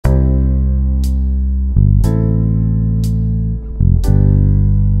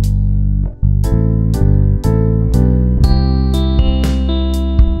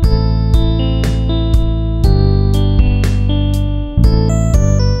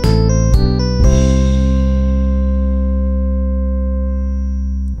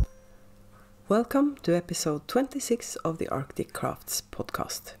Welcome to episode 26 of the Arctic Crafts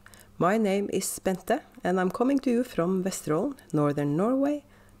podcast. My name is Bente and I'm coming to you from Vesterålen, northern Norway,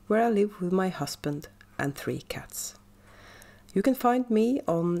 where I live with my husband and 3 cats. You can find me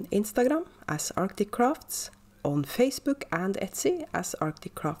on Instagram as Arctic Crafts, on Facebook and Etsy as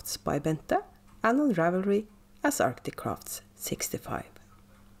Arctic Crafts by Bente, and on Ravelry as Arctic Crafts 65.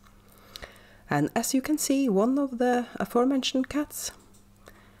 And as you can see, one of the aforementioned cats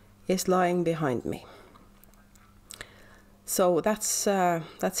is lying behind me. So that's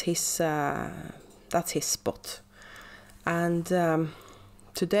his spot. And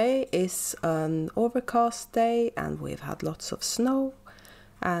today is an overcast day, and we've had lots of snow.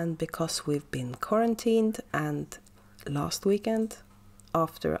 And because we've been quarantined, and last weekend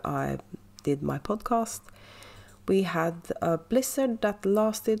after I did my podcast, we had a blizzard that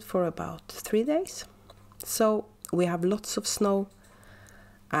lasted for about 3 days. So we have lots of snow.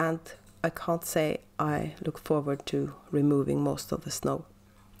 And I can't say I look forward to removing most of the snow.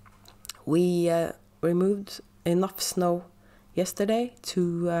 We removed enough snow yesterday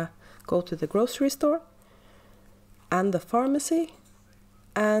to go to the grocery store and the pharmacy.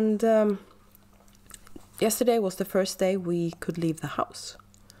 And yesterday was the first day we could leave the house.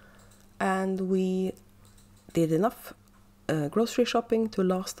 And we did enough grocery shopping to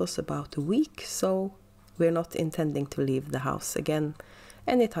last us about a week. So we're not intending to leave the house again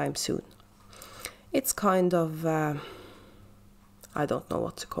anytime soon. It's kind of, I don't know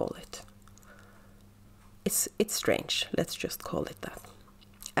what to call it. It's strange, let's just call it that.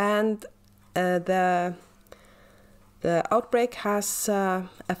 And the outbreak has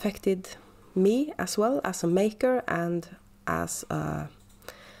affected me as well as a maker and as a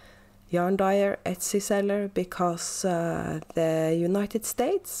yarn dyer Etsy seller, because the United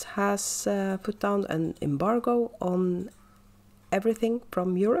States has put down an embargo on everything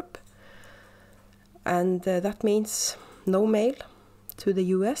from Europe, and that means no mail to the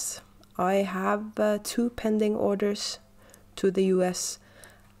US. I have 2 pending orders to the US,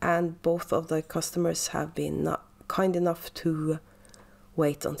 and both of the customers have been kind enough to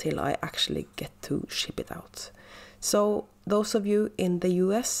wait until I actually get to ship it out. So those of you in the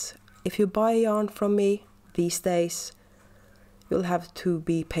US, if you buy yarn from me these days, you'll have to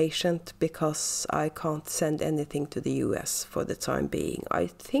be patient, because I can't send anything to the US for the time being. I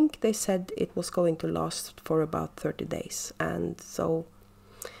think they said it was going to last for about 30 days. And so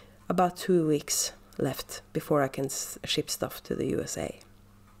about 2 weeks left before I can ship stuff to the USA.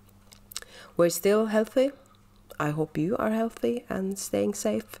 We're still healthy. I hope you are healthy and staying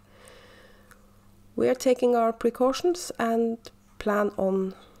safe. We are taking our precautions and plan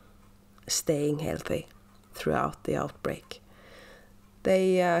on staying healthy throughout the outbreak.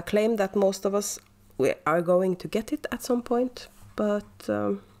 They claim that most of us are going to get it at some point, but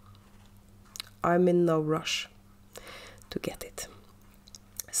I'm in no rush to get it.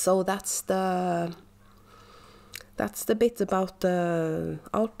 So that's the bit about the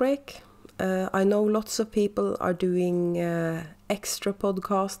outbreak. I know lots of people are doing extra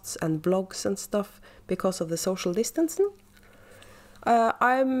podcasts and blogs and stuff because of the social distancing.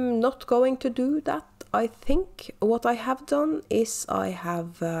 I'm not going to do that. I think what I have done is I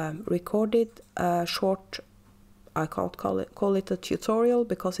have recorded a short, I can't call it a tutorial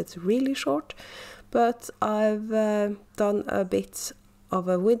because it's really short, but I've done a bit of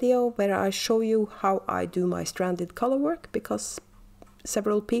a video where I show you how I do my stranded color work, because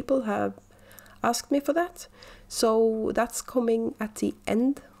several people have asked me for that. So that's coming at the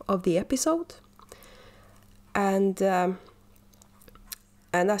end of the episode. And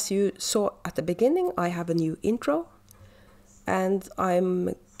as you saw at the beginning, I have a new intro, and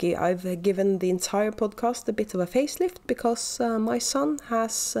I've given the entire podcast a bit of a facelift, because my son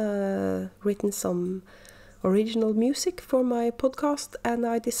has written some original music for my podcast, and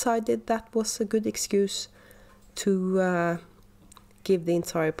I decided that was a good excuse to give the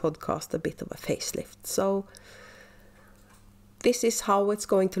entire podcast a bit of a facelift. So this is how it's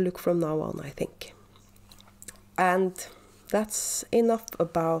going to look from now on, I think. And that's enough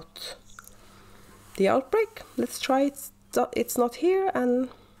about the outbreak. Let's try it's not here and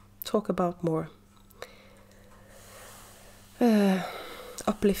talk about more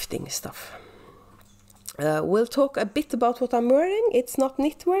uplifting stuff. We'll talk a bit about what I'm wearing. It's not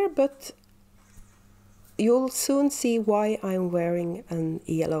knitwear, but you'll soon see why I'm wearing an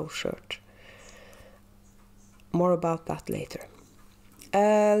yellow shirt. More about that later.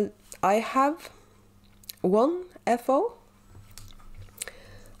 I have one FO.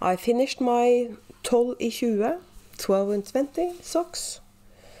 I finished my 12 and 20 socks.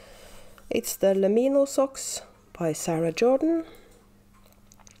 It's the Lemino socks by Sarah Jordan.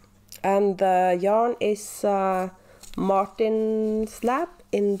 And the yarn is Martin Slab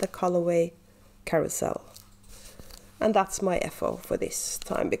in the colorway Carousel. And that's my FO for this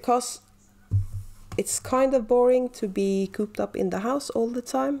time, because it's kind of boring to be cooped up in the house all the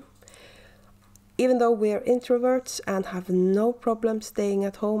time. Even though we're introverts and have no problem staying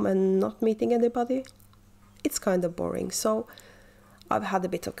at home and not meeting anybody, it's kind of boring. So I've had a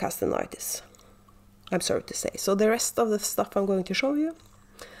bit of castanitis, I'm sorry to say. So the rest of the stuff I'm going to show you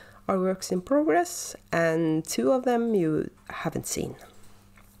are works in progress, and 2 of them you haven't seen.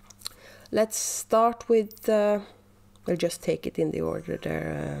 Let's start with, we'll just take it in the order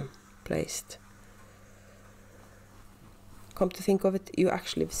they're placed. Come to think of it, you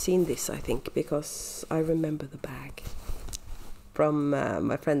actually have seen this, I think, because I remember the bag from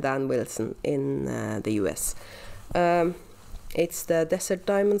my friend Dan Wilson in the US. It's the Desert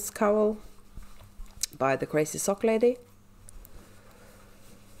Diamonds cowl by the Crazy Socklady.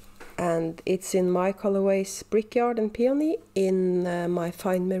 And it's in my colorways Brickyard and Peony in my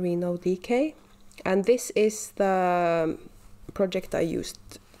Fine Merino DK. And this is the project I used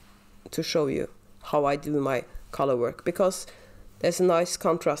to show you how I do my color work, because there's a nice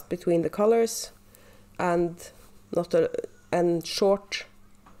contrast between the colors and short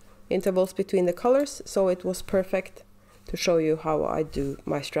intervals between the colors, so it was perfect to show you how I do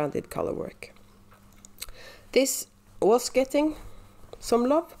my stranded color work. This was getting some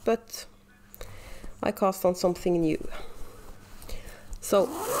love, but I cast on something new. So,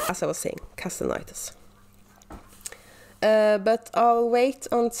 as I was saying, castanitis. But I'll wait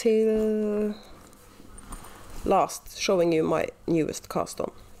until last showing you my newest cast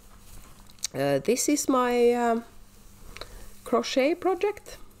on. This is my crochet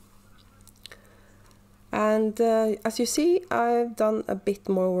project, and as you see, I've done a bit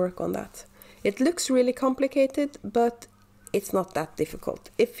more work on that. It looks really complicated, but it's not that difficult.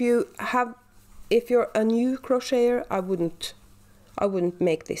 If you're a new crocheter, I wouldn't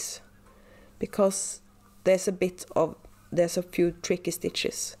make this, because there's a few tricky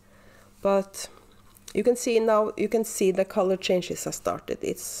stitches. But you can see now, you can see the color changes have started.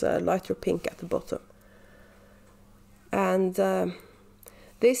 It's lighter pink at the bottom. And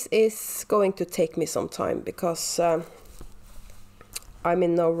this is going to take me some time, because I'm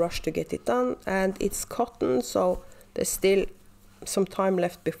in no rush to get it done, and it's cotton, so there's still some time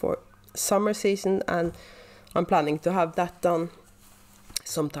left before summer season, and I'm planning to have that done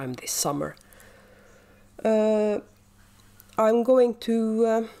sometime this summer. I'm going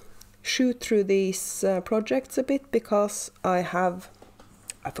to shoot through these projects a bit, because I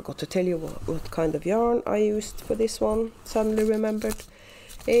forgot to tell you what kind of yarn I used for this one. Suddenly remembered.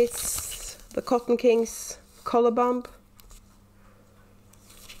 It's the Cotton Kings Color Bomb,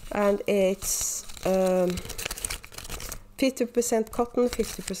 and it's 50% cotton,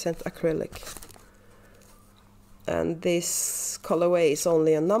 50% acrylic. And this colorway is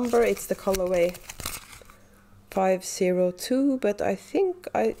only a number. It's the colorway 502, but I think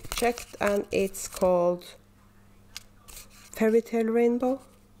I checked and it's called Fairy Tale Rainbow.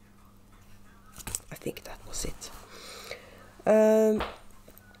 I think that was it.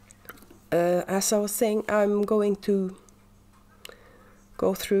 As I was saying, I'm going to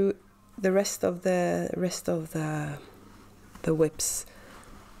go through the rest of the whips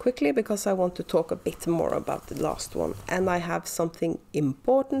quickly, because I want to talk a bit more about the last one, and I have something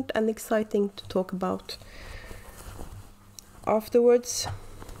important and exciting to talk about afterwards.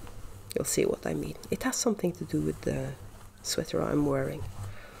 You'll see what I mean. It has something to do with the sweater I'm wearing.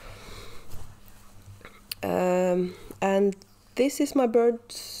 And this is my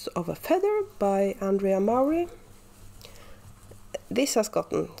Birds of a Feather by Andrea Mowry. This has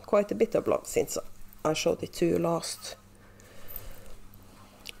gotten quite a bit of love since I showed it to you last.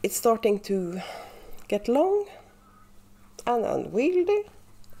 It's starting to get long and unwieldy,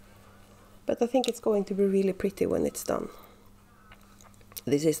 but I think it's going to be really pretty when it's done.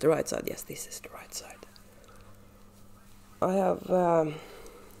 This is the right side. Yes, this is the right side. I have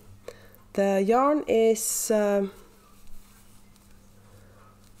the yarn is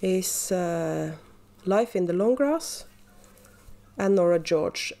Life in the Long Grass and Nora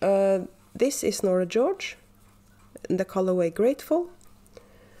George. This is Nora George in the colorway Grateful.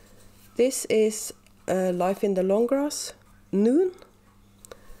 This is Life in the Long Grass Noon,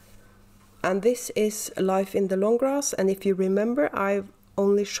 and this is Life in the Long Grass. And if you remember, I've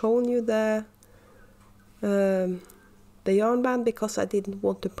only shown you the yarn band because I didn't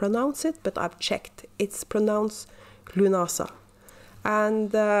want to pronounce it, but I've checked. It's pronounced Lughnasa,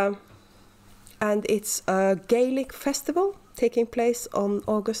 and it's a Gaelic festival taking place on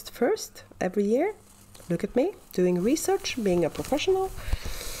August 1st every year. Look at me doing research, being a professional.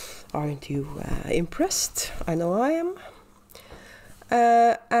 Aren't you impressed? I know I am.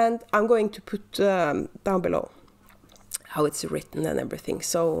 And I'm going to put down below how it's written and everything.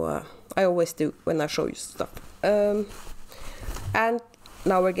 So I always do when I show you stuff. And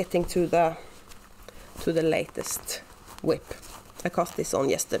now we're getting to the latest whip. I cast this on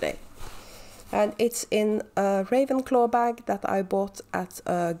yesterday. And it's in a Ravenclaw bag that I bought at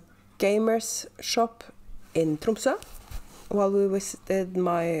a gamer's shop in Tromsø while we visited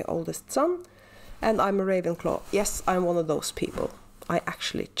my oldest son. And I'm a Ravenclaw. Yes, I'm one of those people. I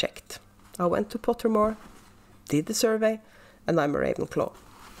actually checked. I went to Pottermore, did the survey, and I'm a Ravenclaw.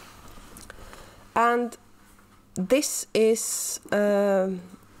 And this is a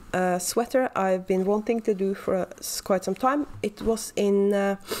sweater I've been wanting to do for quite some time. It was in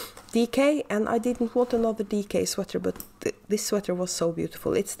DK, and I didn't want another DK sweater, but this sweater was so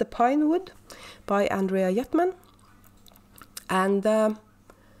beautiful. It's the Pinewood by Andrea Yetman. And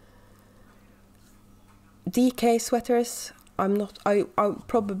DK sweaters, I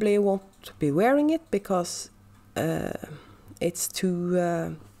probably won't be wearing it because it's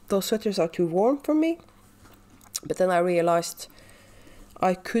too, those sweaters are too warm for me. But then I realized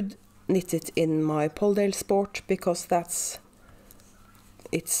I could knit it in my Polldale Sport because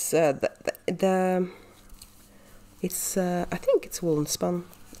it's I think it's woolen spun,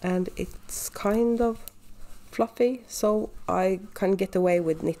 and it's kind of fluffy, so I can get away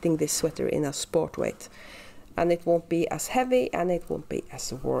with knitting this sweater in a sport weight, and it won't be as heavy and it won't be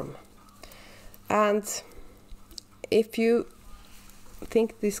as warm. And if you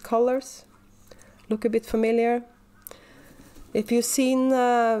think these colors look a bit familiar, if you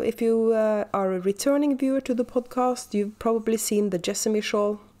are a returning viewer to the podcast, you've probably seen the Jessamy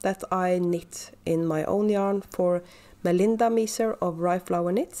shawl that I knit in my own yarn for Melinda Meeser of Rye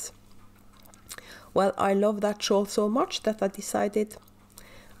Flower Knits. Well, I love that shawl so much that I decided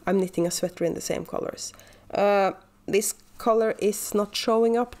I'm knitting a sweater in the same colors. This color is not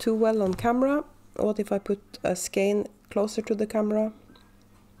showing up too well on camera. What if I put a skein closer to the camera?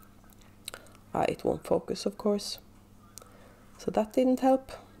 It won't focus, of course. So that didn't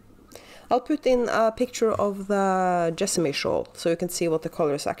help. I'll put in a picture of the Jessamy shawl so you can see what the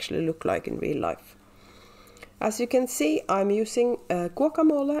colors actually look like in real life. As you can see, I'm using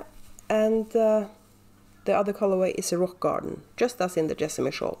guacamole, and the other colorway is a rock garden, just as in the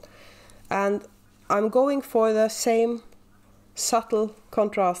Jessamy shawl. And I'm going for the same subtle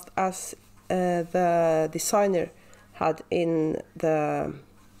contrast as the designer had in the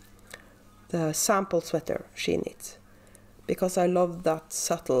sample sweater she knit, because I love that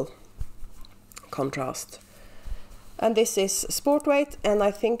subtle contrast. And this is sport weight, and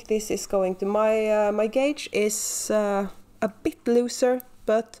I think this is going to my gauge is a bit looser,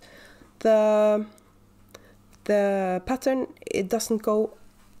 but the pattern, it doesn't go.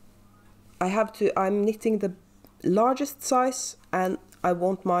 I'm knitting the largest size, and I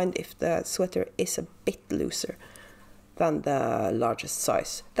won't mind if the sweater is a bit looser than the largest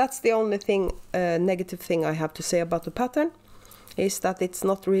size. That's the only thing, negative thing I have to say about the pattern, is that it's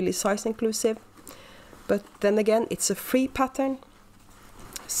not really size inclusive. But then again, it's a free pattern,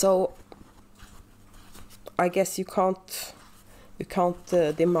 so I guess you can't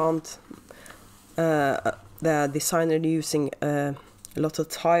demand the designer using a lot of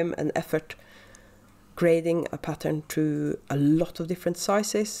time and effort grading a pattern to a lot of different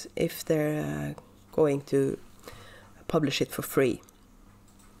sizes if they're going to publish it for free.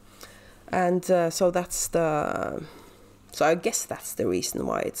 And so I guess that's the reason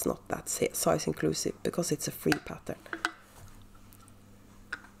why it's not that size inclusive, because it's a free pattern.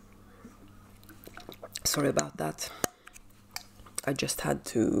 Sorry about that. I just had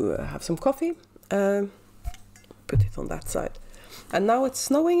to have some coffee. Put it on that side. And now it's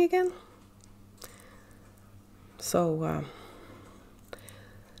snowing again. So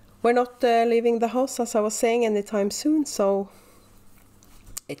we're not leaving the house, as I was saying, anytime soon, so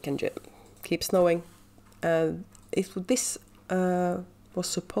it can keep snowing. This was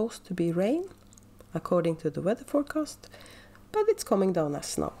supposed to be rain, according to the weather forecast, but it's coming down as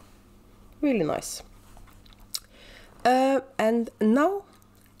snow. Really nice. And now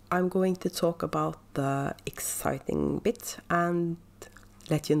I'm going to talk about the exciting bit and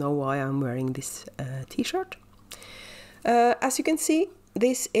let you know why I'm wearing this t-shirt. As you can see,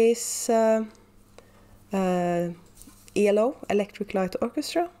 this is ELO, Electric Light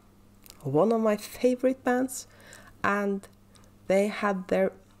Orchestra, one of my favorite bands, and they had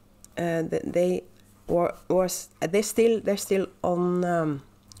their they're still on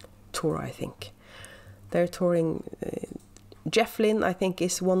tour, I think. They're touring. Jeff Lynne, I think,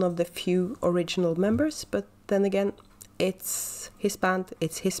 is one of the few original members, but then again, it's his band,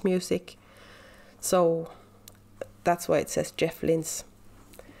 it's his music. So that's why it says Jeff Lynne's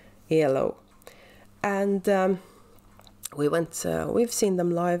ELO. And we've seen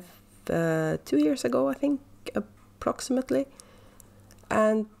them live 2 years ago, I think, approximately.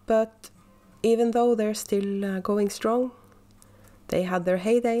 But even though they're still going strong, they had their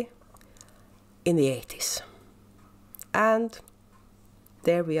heyday in the 80s. And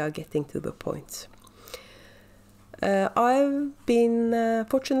there we are getting to the point. I've been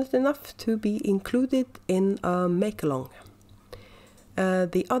fortunate enough to be included in a make-along.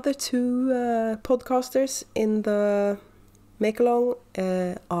 The other two podcasters in the make-along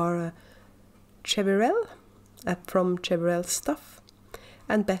are Chevyrell from Chevyrell Stuff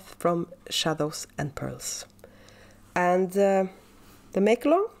and Beth from Shadows and Purls. And the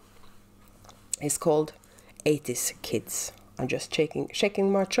make-along is called 80's Kids. I'm just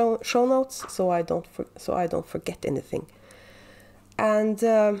checking my show notes so I don't forget anything. And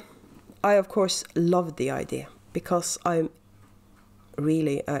I of course loved the idea because I'm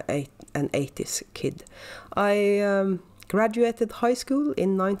really an 80's kid. I graduated high school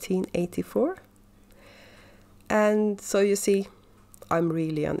in 1984, and so you see, I'm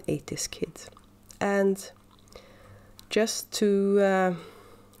really an 80's kid. And just to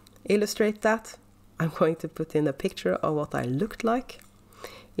illustrate that, I'm going to put in a picture of what I looked like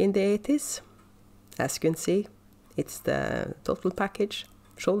in the 80s. As you can see, it's the total package,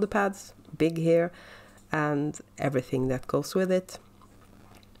 shoulder pads, big hair, and everything that goes with it.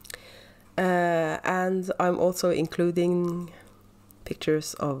 And I'm also including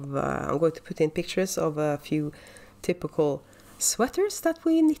pictures of, I'm going to put in pictures of a few typical sweaters that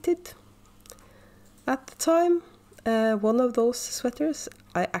we knitted at the time. One of those sweaters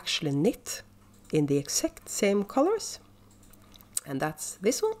I actually knit in the exact same colors, and that's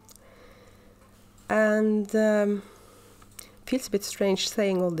this one. And feels a bit strange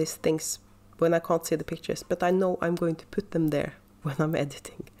saying all these things when I can't see the pictures, but I know I'm going to put them there when I'm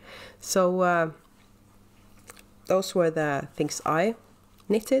editing. So those were the things I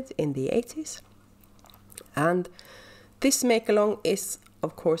knitted in the 80s. And this make-along is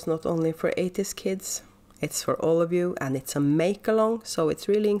of course not only for 80s kids, it's for all of you, and it's a make-along, so it's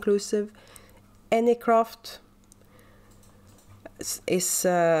really inclusive. Any craft is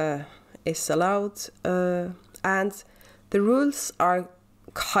allowed, and the rules are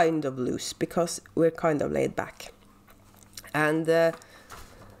kind of loose because we're kind of laid back. And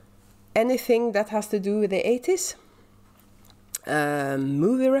anything that has to do with the 80s,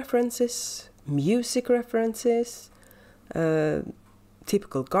 movie references, music references,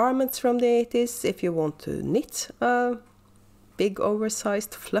 typical garments from the 80s, if you want to knit a big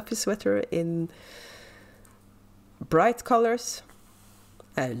oversized fluffy sweater in bright colors,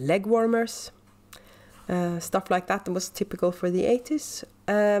 leg warmers, stuff like that was typical for the 80s.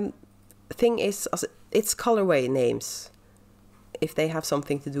 Thing is, it's colorway names, if they have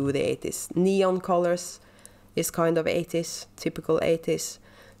something to do with the 80s. Neon colors is kind of 80s, typical 80s.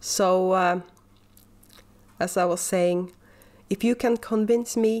 So, as I was saying, if you can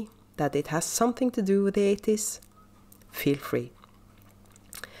convince me that it has something to do with the 80s, feel free.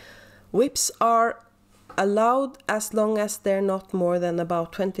 Whips are allowed as long as they're not more than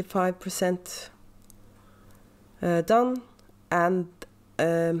about 25% done, and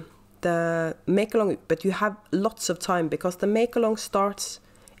the make-along, but you have lots of time because the make-along starts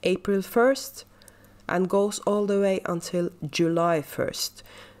April 1st and goes all the way until July 1st.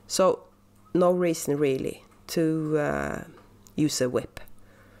 So no reason really to use a whip,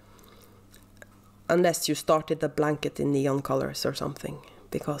 unless you started a blanket in neon colors or something,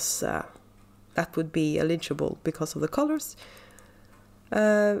 because that would be eligible because of the colors.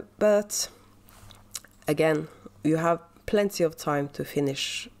 But again, you have plenty of time to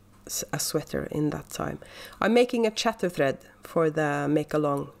finish a sweater in that time. I'm making a chatter thread for the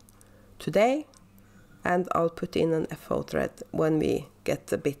make-along today, and I'll put in an FO thread when we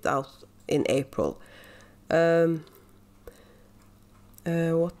get a bit out in April. I'm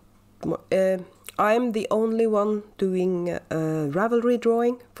the only one doing Ravelry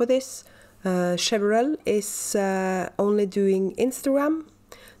drawing for this. Chevyrell is only doing Instagram.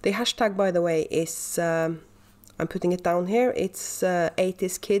 The hashtag, by the way, is, I'm putting it down here, it's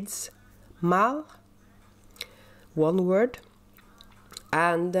 80's Kids Mal, one word.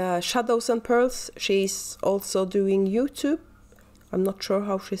 And Shadows and Purls, she's also doing YouTube. I'm not sure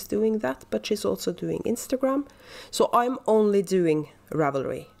how she's doing that, but she's also doing Instagram. So I'm only doing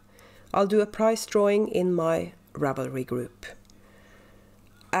Ravelry. I'll do a prize drawing in my Ravelry group.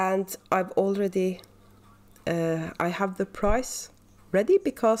 And I've already, I have the price ready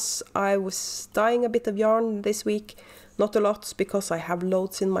because I was dyeing a bit of yarn this week. Not a lot because I have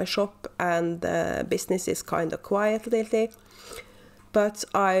loads in my shop and business is kind of quiet lately. But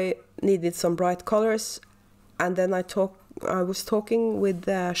I needed some bright colors, and then I was talking with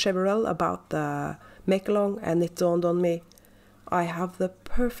Chevyrell about the make-along, and it dawned on me, I have the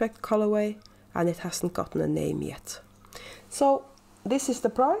perfect colorway and it hasn't gotten a name yet. So this is the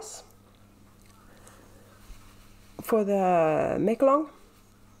price for the make-along,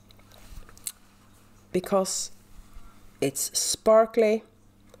 because it's sparkly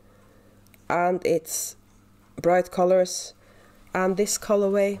and it's bright colors, and this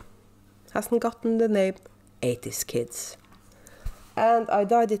colorway hasn't gotten the name 80's Kids. And I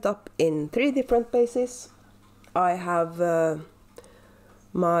dyed it up in 3 different bases. I have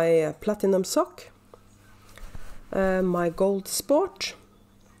my platinum sock, my gold sport,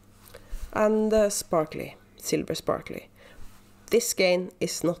 and sparkly, silver sparkly. This skein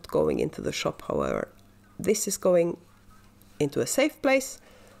is not going into the shop, however. This is going into a safe place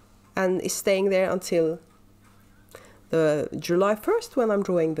and is staying there until the July 1st when I'm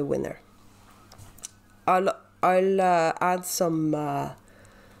drawing the winner. I'll add some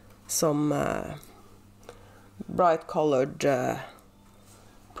bright colored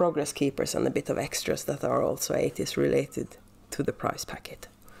progress keepers and a bit of extras that are also 80's related to the prize packet.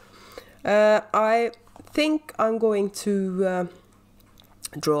 I think I'm going to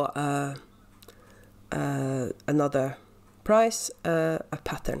draw another prize, a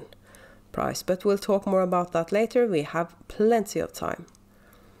pattern prize, but we'll talk more about that later. We have plenty of time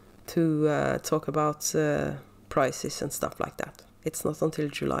to talk about prizes and stuff like that. It's not until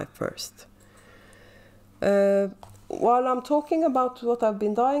July 1st. While I'm talking about what I've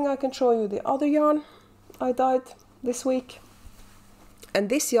been dyeing, I can show you the other yarn I dyed this week. And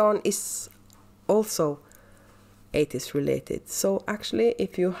this yarn is also 80's related. So actually,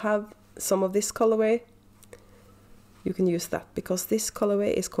 if you have some of this colorway, you can use that, because this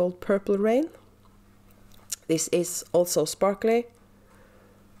colorway is called Purple Rain. This is also sparkly.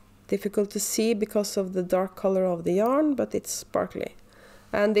 Difficult to see because of the dark color of the yarn, but it's sparkly.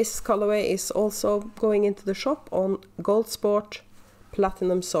 And this colorway is also going into the shop on gold sport,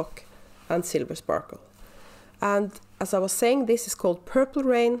 platinum sock, and silver sparkle. And as I was saying, this is called Purple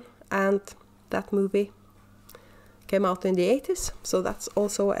Rain, and that movie came out in the 80's, so that's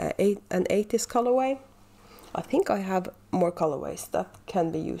also an 80's colorway. I think I have more colorways that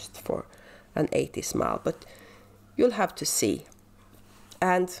can be used for an 80's mal, but you'll have to see.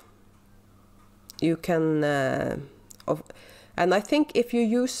 And you can, and I think if you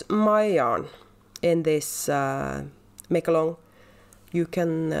use my yarn in this make-along, you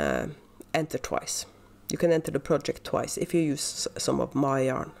can enter twice. You can enter the project twice if you use some of my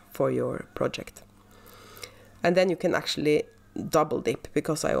yarn for your project. And then you can actually double dip,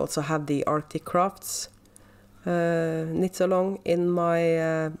 because I also have the Arctic Crafts knits along in my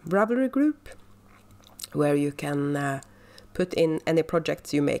Ravelry group, where you can put in any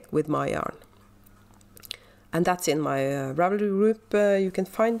projects you make with my yarn. And that's in my Ravelry group. You can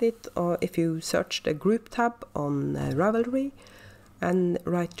find it if you search the group tab on Ravelry and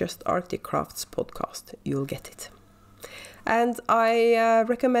write just Arctic Crafts podcast, you'll get it. And I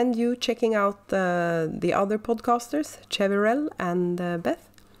recommend you checking out the other podcasters, Chevyrell and Beth.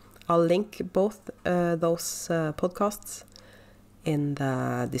 I'll link both those podcasts in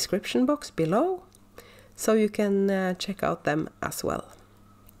the description box below, so you can check out them as well.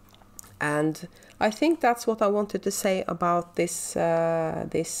 And I think that's what I wanted to say about this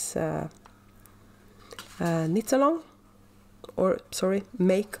knit along, or sorry,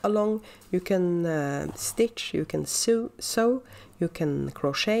 make along. You can stitch, you can sew, you can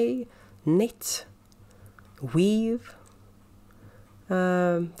crochet, knit, weave.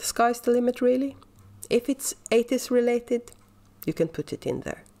 The sky's the limit, really. If it's 80's related, you can put it in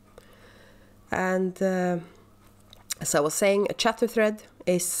there. And as I was saying, a chatter thread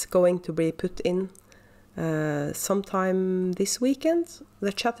is going to be put in sometime this weekend.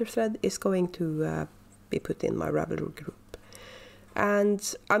 The chatter thread is going to be put in my Ravelry group.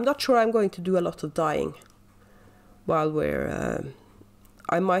 And I'm not sure I'm going to do a lot of dyeing while we're...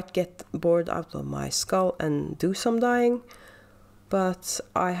 I might get bored out of my skull and do some dyeing. But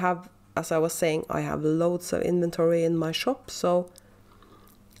I have, as I was saying, I have loads of inventory in my shop. So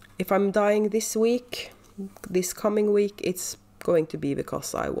if I'm dyeing this week, this coming week, it's going to be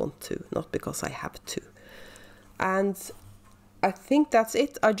because I want to, not because I have to. And I think that's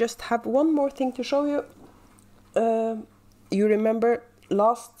it. I just have one more thing to show you. You remember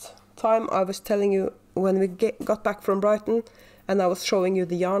last time I was telling you when we got back from Brighton, and I was showing you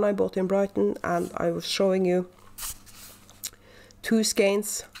the yarn I bought in Brighton, and I was showing you 2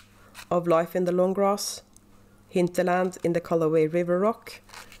 skeins of Life in the Long Grass, Hinterland in the colorway River Rock,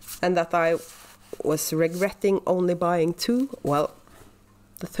 and that I was regretting only buying 2. Well,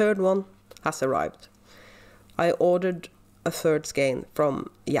 the third one has arrived. I ordered a 3rd skein from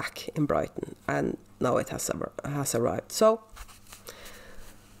Yak in Brighton, and now it has arrived. So,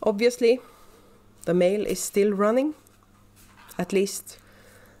 obviously, the mail is still running, at least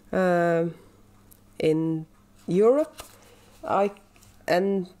in Europe.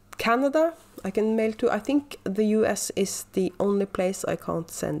 And Canada I can mail to. I think the US is the only place I can't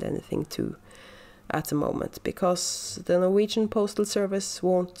send anything to at the moment, because the Norwegian Postal Service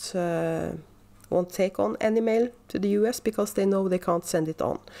won't take on any mail to the US because they know they can't send it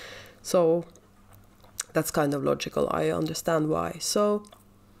on. So that's kind of logical. I understand why. So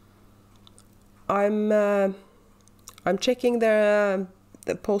I'm checking the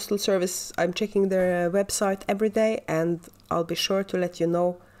Postal Service. I'm checking their website every day, and I'll be sure to let you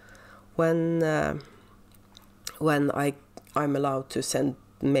know when I'm allowed to send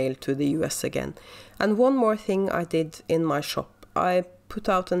mail to the US again. And one more thing I did in my shop. I put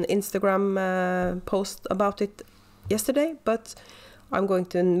out an Instagram post about it yesterday, but I'm going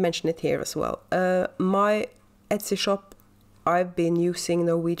to mention it here as well. My Etsy shop, I've been using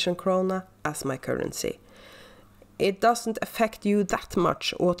Norwegian krona as my currency. It doesn't affect you that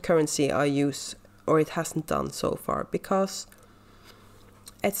much what currency I use, or it hasn't done so far, because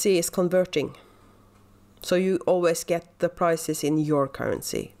Etsy is converting. So you always get the prices in your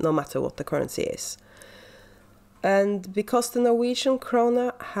currency, no matter what the currency is. And because the Norwegian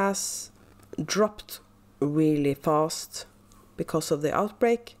krona has dropped really fast because of the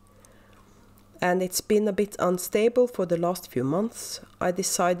outbreak, and it's been a bit unstable for the last few months, I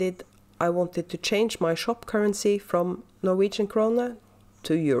decided I wanted to change my shop currency from Norwegian krona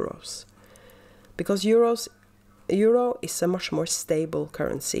to euros. Because euro is a much more stable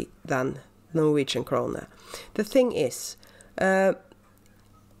currency than Norwegian krona. The thing is,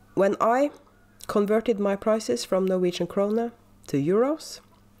 when I converted my prices from Norwegian krona to euros,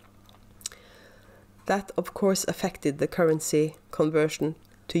 that of course affected the currency conversion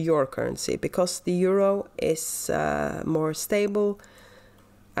to your currency, because the euro is more stable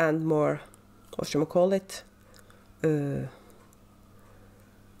and more, what should we call it?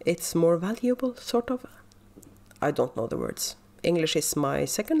 It's more valuable, sort of. I don't know the words. English is my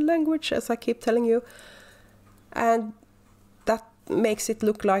second language, as I keep telling you. And that makes it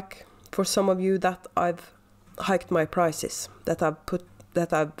look like, for some of you, that I've hiked my prices, that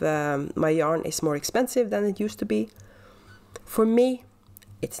my yarn is more expensive than it used to be. For me,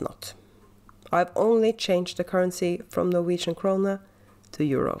 it's not. I've only changed the currency from Norwegian krona to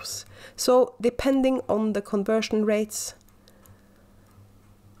euros. So depending on the conversion rates,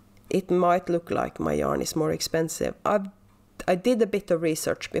 it might look like my yarn is more expensive. I did a bit of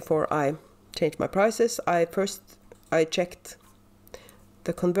research before I changed my prices. I checked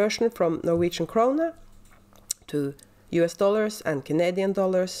the conversion from Norwegian krona to US dollars and Canadian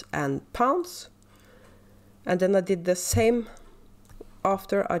dollars and pounds. And then I did the same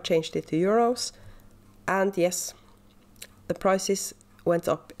after I changed it to euros. And yes, the prices went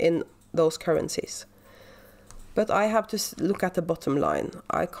up in those currencies. But I have to look at the bottom line.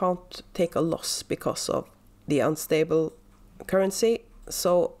 I can't take a loss because of the unstable currency.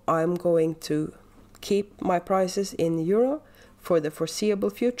 So I'm going to keep my prices in euro for the foreseeable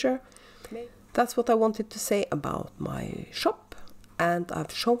future. That's what I wanted to say about my shop. And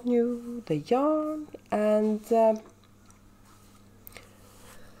I've shown you the yarn, and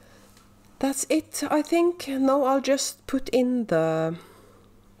that's it, I think. Now I'll just put in the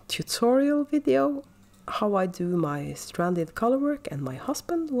tutorial video, how I do my stranded colorwork, and my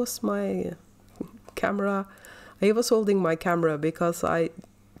husband was my camera. He was holding my camera because I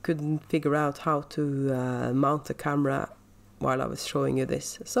couldn't figure out how to mount the camera while I was showing you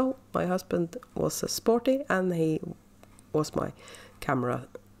this. So my husband was sporty, and he was my camera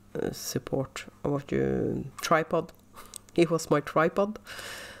support, tripod. He was my tripod.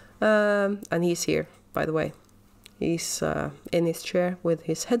 And he's here, by the way. He's in his chair with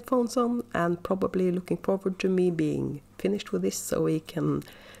his headphones on, and probably looking forward to me being finished with this so he can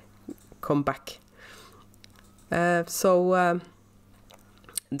come back. So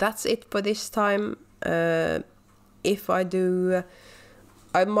that's it for this time. If I do,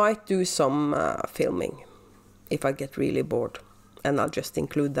 I might do some filming if I get really bored, and I'll just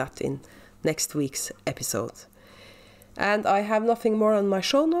include that in next week's episode. And I have nothing more on my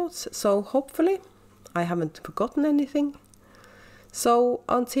show notes, so hopefully I haven't forgotten anything. So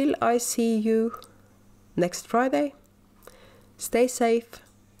until I see you next Friday, stay safe,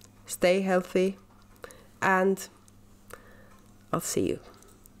 stay healthy, and I'll see you.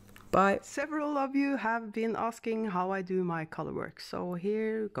 Bye. Several of you have been asking how I do my color work, so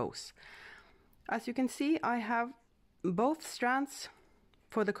here goes. As you can see, I have both strands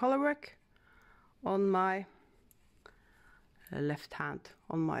for the color work on my left hand,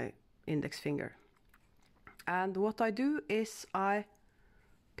 on my index finger. And what I do is I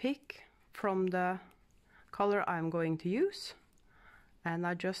pick from the color I'm going to use, and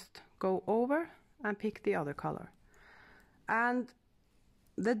I just go over and pick the other color. And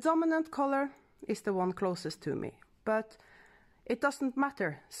the dominant color is the one closest to me, but it doesn't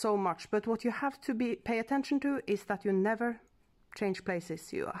matter so much. But what you have to pay attention to is that you never change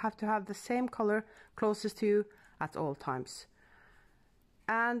places. You have to have the same color closest to you at all times.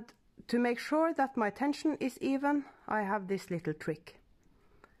 And to make sure that my tension is even, I have this little trick.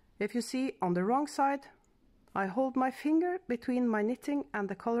 If you see on the wrong side, I hold my finger between my knitting and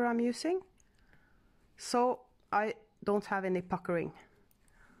the color I'm using, so I don't have any puckering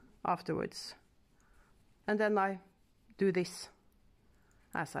afterwards. And then I do this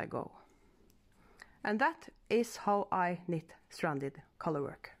as I go. And that is how I knit stranded color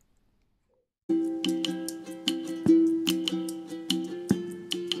work.